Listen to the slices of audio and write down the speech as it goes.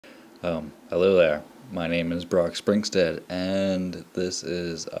Hello there. My name is Brock Springstead, and this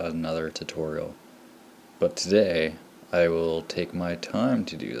is another tutorial. But today, I will take my time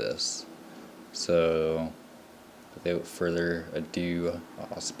to do this. So, without further ado,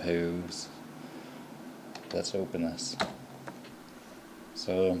 I suppose, let's open this.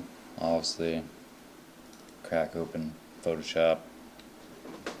 So, obviously, crack open Photoshop.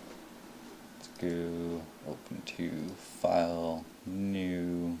 Let's go open to File,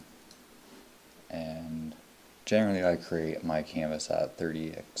 New, and generally I create my canvas at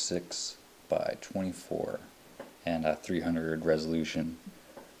 30x6 by 24 and at 300 resolution.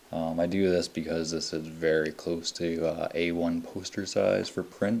 I do this because this is very close to A1 poster size for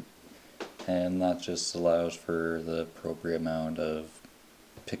print, and that just allows for the appropriate amount of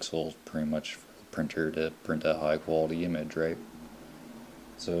pixels pretty much for the printer to print a high quality image, right?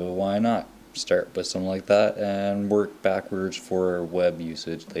 So why not start with something like that and work backwards for web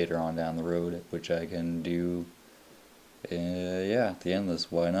usage later on down the road, which I can do at the end of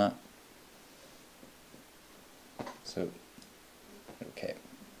this. Why not? So okay,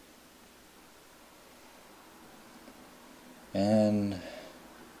 and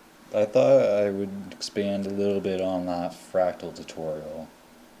I thought I would expand a little bit on that fractal tutorial.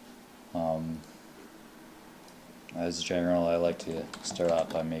 As general, I like to start off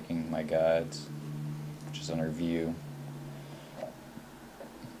by making my guides, which is under View,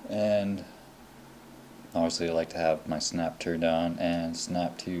 and obviously I like to have my Snap turned on and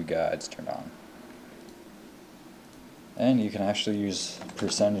Snap to Guides turned on. And you can actually use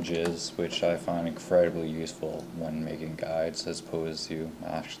percentages, which I find incredibly useful when making guides as opposed to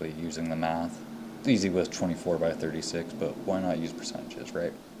actually using the math. It's easy with 24 by 36, but why not use percentages,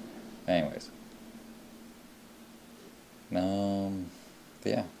 right? Anyways.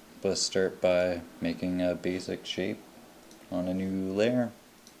 Yeah, let's start by making a basic shape on a new layer.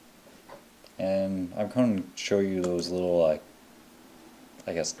 And I'm going to show you those little,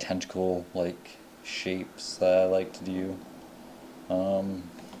 I guess, tentacle-like shapes that I like to do. I'm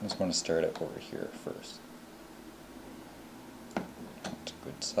just going to start it over here first. It's a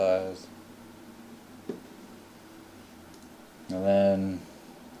good size. And then,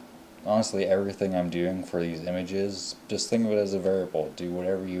 honestly, everything I'm doing for these images, just think of it as a variable. Do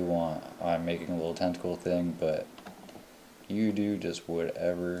whatever you want. I'm making a little tentacle thing, but you do just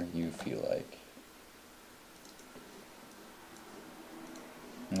whatever you feel like.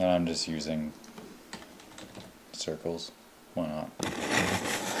 And I'm just using circles. Why not?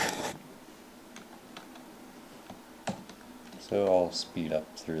 So I'll speed up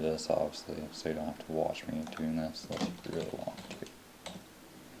through this, obviously, so you don't have to watch me doing this unless you really want to.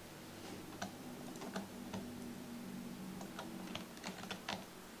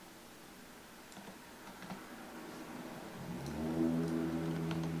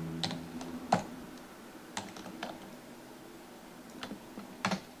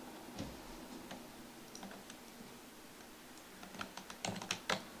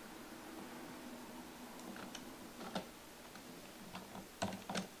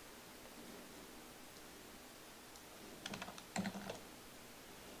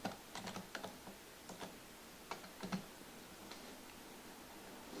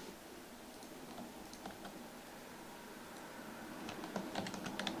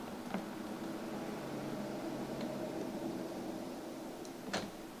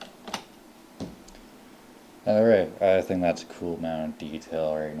 Alright, I think that's a cool amount of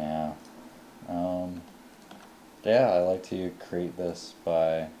detail right now. Yeah, I like to create this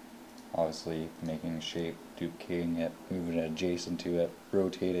by obviously making a shape, duplicating it, moving it adjacent to it,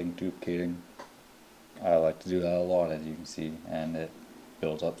 rotating, duplicating. I like to do that a lot, as you can see, and it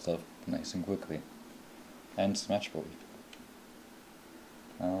builds up stuff nice and quickly and symmetrically.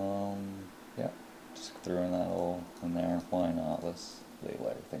 Yeah, just throwing that all in there. Why not? Let's label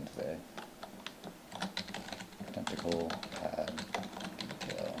everything today. Tentacle, pad,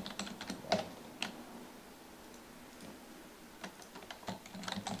 detail.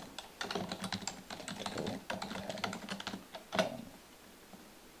 Tentacle, pad,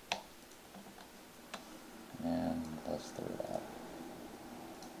 and let's throw that.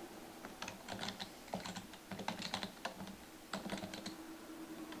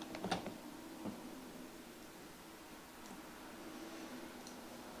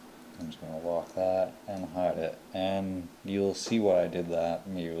 I'm just going to lock that and hide it, and you'll see why I did that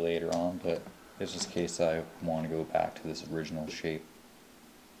maybe later on, but it's just in case I want to go back to this original shape.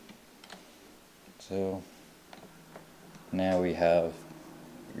 So now we have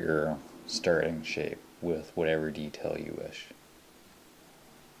your starting shape with whatever detail you wish.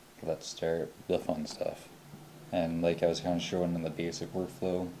 Let's start the fun stuff. And like I was kind of showing in the basic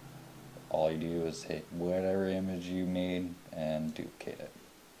workflow, all you do is hit whatever image you made and duplicate it.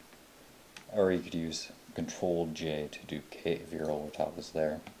 Or you could use Ctrl+J to duplicate if your over top is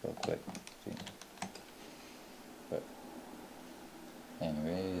there real quick. See? But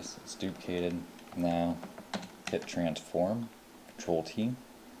anyways, it's duplicated. Now hit transform, Ctrl+T,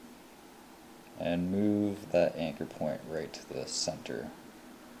 and move that anchor point right to the center.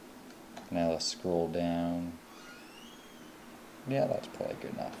 Now let's scroll down. Yeah, that's probably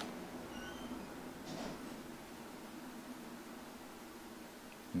good enough.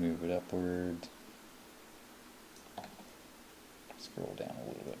 Move it upwards. Scroll down a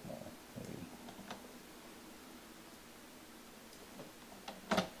little bit more,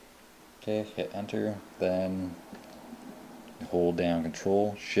 maybe. Okay, hit enter, then hold down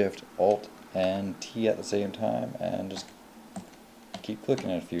Ctrl+Shift+Alt and T at the same time, and just keep clicking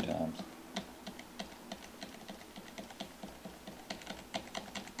it a few times.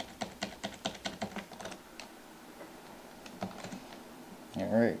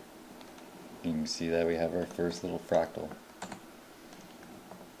 Alright, you can see that we have our first little fractal.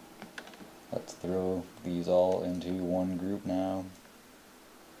 Let's throw these all into one group now.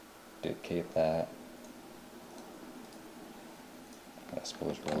 Duplicate that. I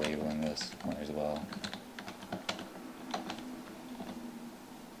suppose we're labeling this, might as well.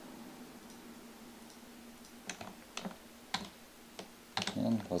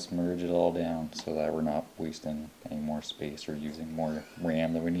 And let's merge it all down so that we're not wasting any more space or using more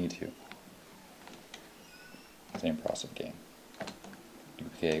RAM than we need to. Same process again.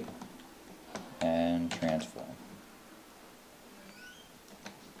 Duplicate and transform.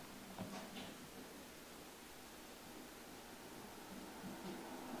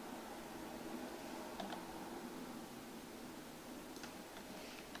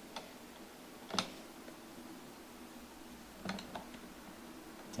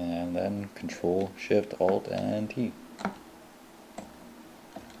 And then Ctrl+Shift+Alt and T.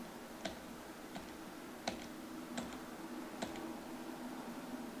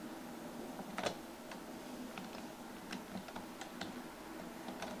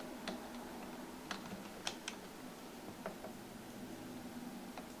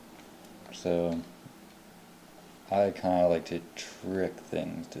 So I kind of like to trick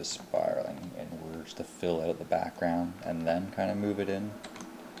things to spiraling inwards to fill out the background and then kind of move it in.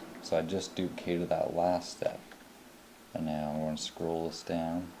 So I just duplicated that last step, and now I'm going to scroll this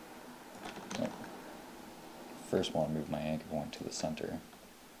down. First I want to move my anchor point to the center,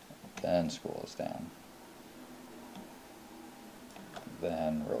 then scroll this down,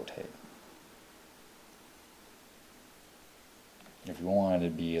 then rotate. If you wanted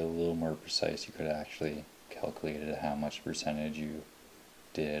to be a little more precise, you could actually calculate it how much percentage you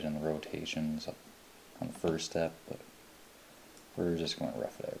did in the rotations on the first step, but we're just going to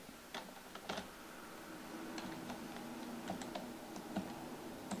rough it out.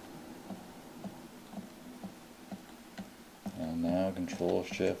 And now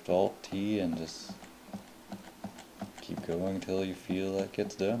Ctrl+Shift+Alt+T and just keep going until you feel like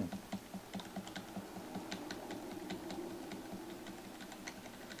it's done.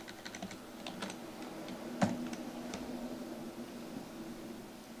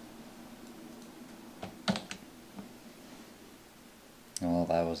 Well,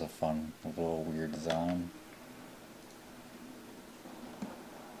 that was a fun, little weird design.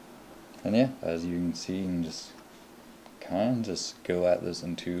 And yeah, as you can see, you can just kind of just go at this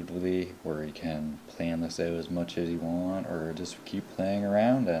intuitively, where you can plan this out as much as you want, or just keep playing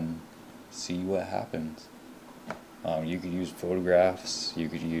around and see what happens. You could use photographs, you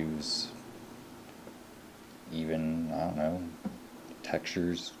could use even, I don't know,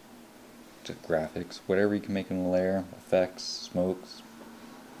 textures, just graphics, whatever you can make in a layer, effects, smokes,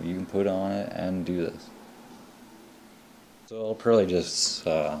 you can put on it and do this. So I'll probably just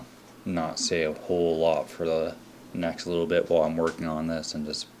not say a whole lot for the next little bit while I'm working on this and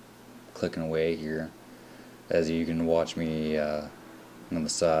just clicking away here. As you can watch me on the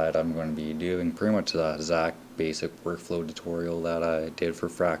side, I'm going to be doing pretty much the exact basic workflow tutorial that I did for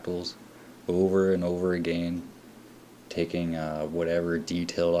Fractals over and over again, taking whatever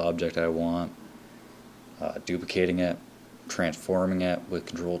detailed object I want, duplicating it, transforming it with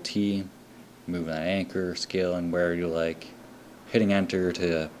Ctrl+T, moving that anchor, scaling where you like, hitting enter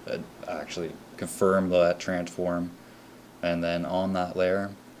to actually confirm that transform, and then on that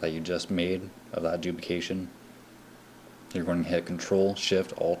layer that you just made of that duplication, you're going to hit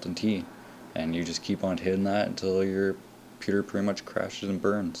Ctrl+Shift+Alt and T, and you just keep on hitting that until your computer pretty much crashes and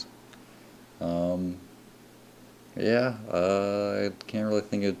burns. Yeah, I can't really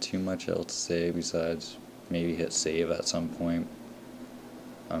think of too much else to say besides maybe hit save at some point.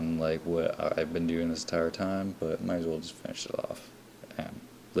 unlike what I've been doing this entire time, but might as well just finish it off and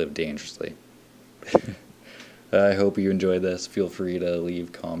live dangerously. I hope you enjoyed this. Feel free to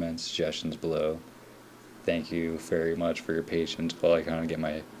leave comments, suggestions below. Thank you very much for your patience while I kind of get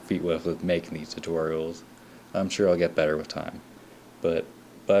my feet wet with making these tutorials. I'm sure I'll get better with time. But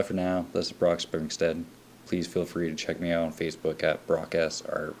bye for now. This is Brock Springstead. Please feel free to check me out on Facebook at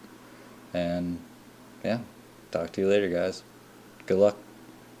BrockSArt. And yeah, talk to you later, guys. Good luck.